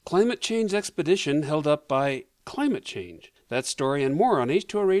Climate change expedition held up by climate change. That story and more on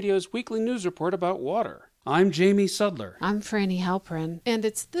H2O Radio's weekly news report about water. I'm Jamie Sudler. I'm Franny Halperin, and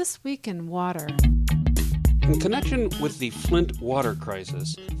it's This Week in Water. In connection with the Flint water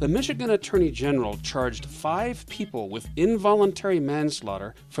crisis, the Michigan Attorney General charged 5 people with involuntary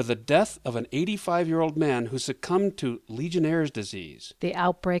manslaughter for the death of an 85-year-old man who succumbed to Legionnaire's disease. The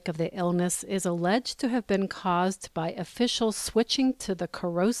outbreak of the illness is alleged to have been caused by officials switching to the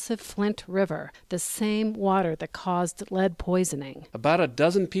corrosive Flint River, the same water that caused lead poisoning. About a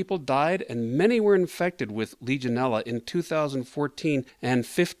dozen people died and many were infected with Legionella in 2014 and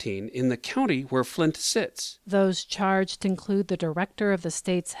 15 in the county where Flint sits. Those charged include the director of the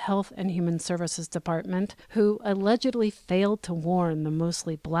state's Health and Human Services Department, who allegedly failed to warn the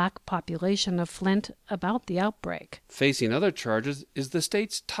mostly black population of Flint about the outbreak. Facing other charges is the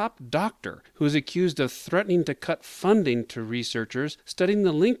state's top doctor, who is accused of threatening to cut funding to researchers studying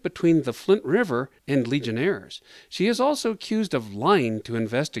the link between the Flint River and Legionnaires. She is also accused of lying to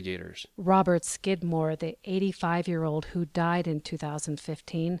investigators. Robert Skidmore, the 85-year-old who died in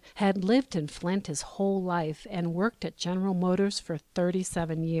 2015, had lived in Flint his whole life and worked at General Motors for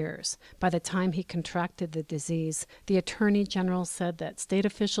 37 years. By the time he contracted the disease, the Attorney General said that state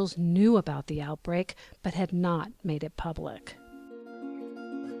officials knew about the outbreak but had not made it public.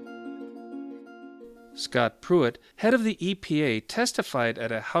 Scott Pruitt, head of the EPA, testified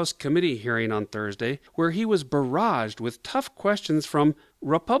at a House committee hearing on Thursday where he was barraged with tough questions from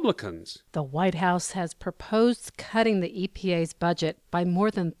Republicans. The White House has proposed cutting the EPA's budget by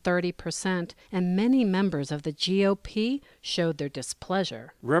more than 30%, and many members of the GOP showed their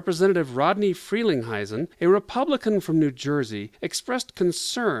displeasure. Representative Rodney Frelinghuysen, a Republican from New Jersey, expressed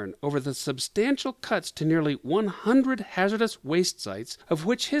concern over the substantial cuts to nearly 100 hazardous waste sites, of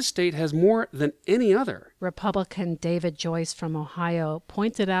which his state has more than any other. Republican David Joyce from Ohio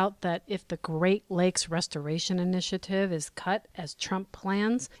pointed out that if the Great Lakes Restoration Initiative is cut as Trump plans,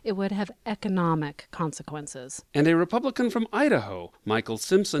 it would have economic consequences. And a Republican from Idaho, Michael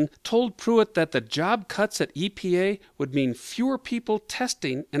Simpson, told Pruitt that the job cuts at EPA would mean fewer people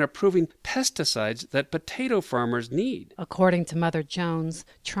testing and approving pesticides that potato farmers need. According to Mother Jones,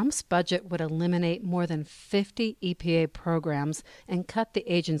 Trump's budget would eliminate more than 50 EPA programs and cut the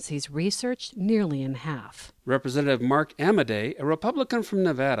agency's research nearly in half. Representative Mark Amodei, a Republican from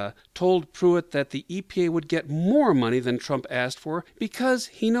Nevada, told Pruitt that the EPA would get more money than Trump asked for because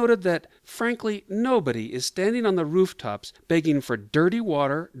he noted that, frankly, nobody is standing on the rooftops begging for dirty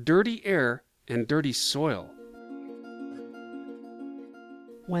water, dirty air, and dirty soil.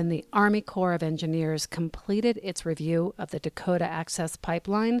 When the Army Corps of Engineers completed its review of the Dakota Access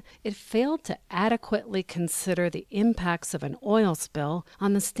Pipeline, it failed to adequately consider the impacts of an oil spill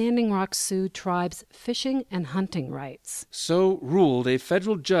on the Standing Rock Sioux tribe's fishing and hunting rights. So ruled a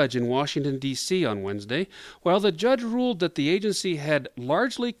federal judge in Washington, D.C. on Wednesday. While the judge ruled that the agency had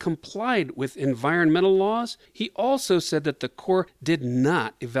largely complied with environmental laws, he also said that the Corps did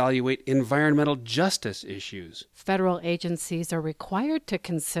not evaluate environmental justice issues. Federal agencies are required to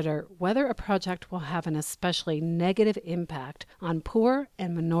consider whether a project will have an especially negative impact on poor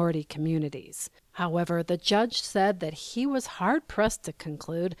and minority communities. However, the judge said that he was hard-pressed to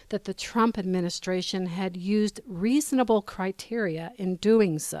conclude that the Trump administration had used reasonable criteria in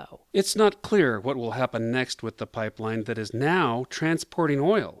doing so. It's not clear what will happen next with the pipeline that is now transporting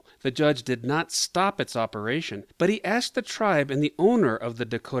oil. The judge did not stop its operation, but he asked the tribe and the owner of the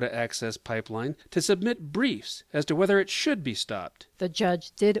Dakota Access Pipeline to submit briefs as to whether it should be stopped. The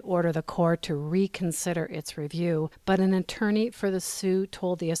judge did order the Corps to reconsider its review, but an attorney for the Sioux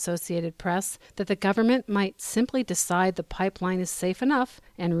told the Associated Press that the government might simply decide the pipeline is safe enough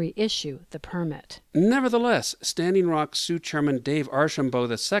and reissue the permit. Nevertheless, Standing Rock Sioux Chairman Dave Archambault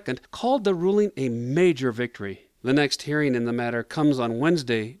II called the ruling a major victory. The next hearing in the matter comes on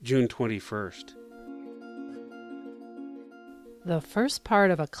Wednesday, June 21st. The first part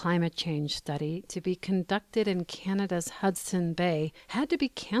of a climate change study to be conducted in Canada's Hudson Bay had to be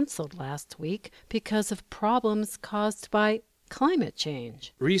canceled last week because of problems caused by climate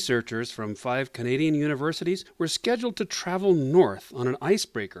change. Researchers from 5 Canadian universities were scheduled to travel north on an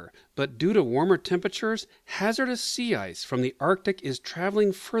icebreaker, but due to warmer temperatures, hazardous sea ice from the Arctic is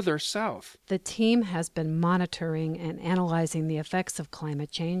traveling further south. The team has been monitoring and analyzing the effects of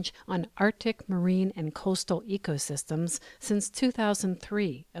climate change on Arctic marine and coastal ecosystems since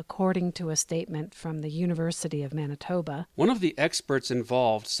 2003, according to a statement from the University of Manitoba. One of the experts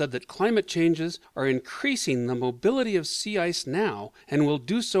involved said that climate changes are increasing the mobility of sea ice ice now and will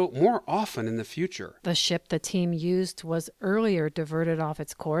do so more often in the future. The ship the team used was earlier diverted off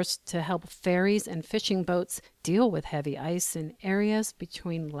its course to help ferries and fishing boats deal with heavy ice in areas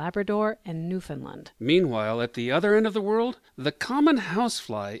between Labrador and Newfoundland. Meanwhile, at the other end of the world, the common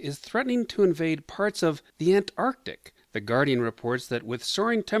housefly is threatening to invade parts of the Antarctic. The Guardian reports that with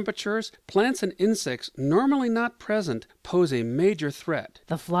soaring temperatures, plants and insects normally not present pose a major threat.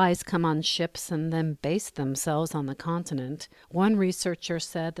 The flies come on ships and then base themselves on the continent. One researcher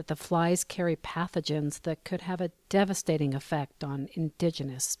said that the flies carry pathogens that could have a devastating effect on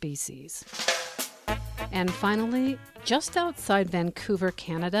indigenous species. And finally, just outside Vancouver,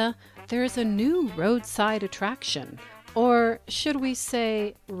 Canada, there is a new roadside attraction. Or should we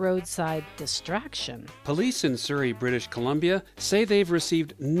say roadside distraction? Police in Surrey, British Columbia say they've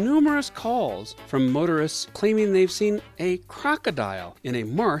received numerous calls from motorists claiming they've seen a crocodile in a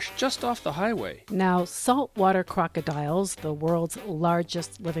marsh just off the highway. Now, saltwater crocodiles, the world's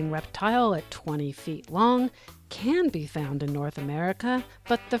largest living reptile at 20 feet long, can be found in North America,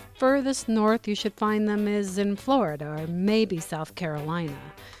 but the furthest north you should find them is in Florida or maybe South Carolina.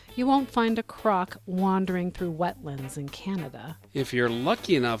 You won't find a croc wandering through wetlands in Canada. If you're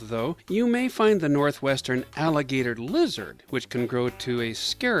lucky enough, though, you may find the northwestern alligator lizard, which can grow to a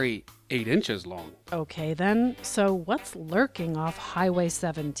scary 8 inches long. Okay then, so what's lurking off Highway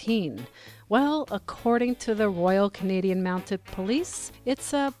 17? Well, according to the Royal Canadian Mounted Police,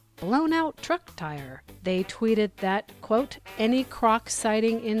 it's a blown-out truck tire. They tweeted that, quote, any croc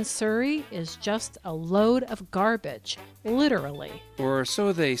sighting in Surrey is just a load of garbage, literally. Or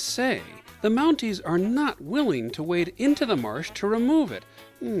so they say. The Mounties are not willing to wade into the marsh to remove it.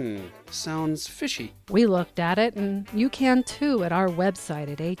 Sounds fishy. We looked at it, and you can too at our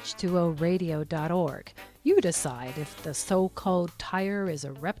website at h2oradio.org. You decide if the so-called tire is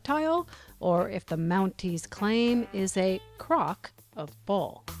a reptile or if the Mounties' claim is a crock of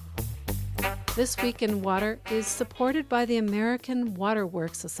bull. This Week in Water is supported by the American Water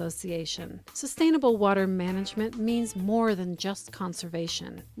Works Association. Sustainable water management means more than just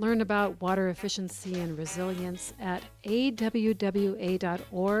conservation. Learn about water efficiency and resilience at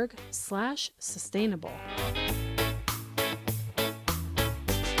awwa.org/sustainable.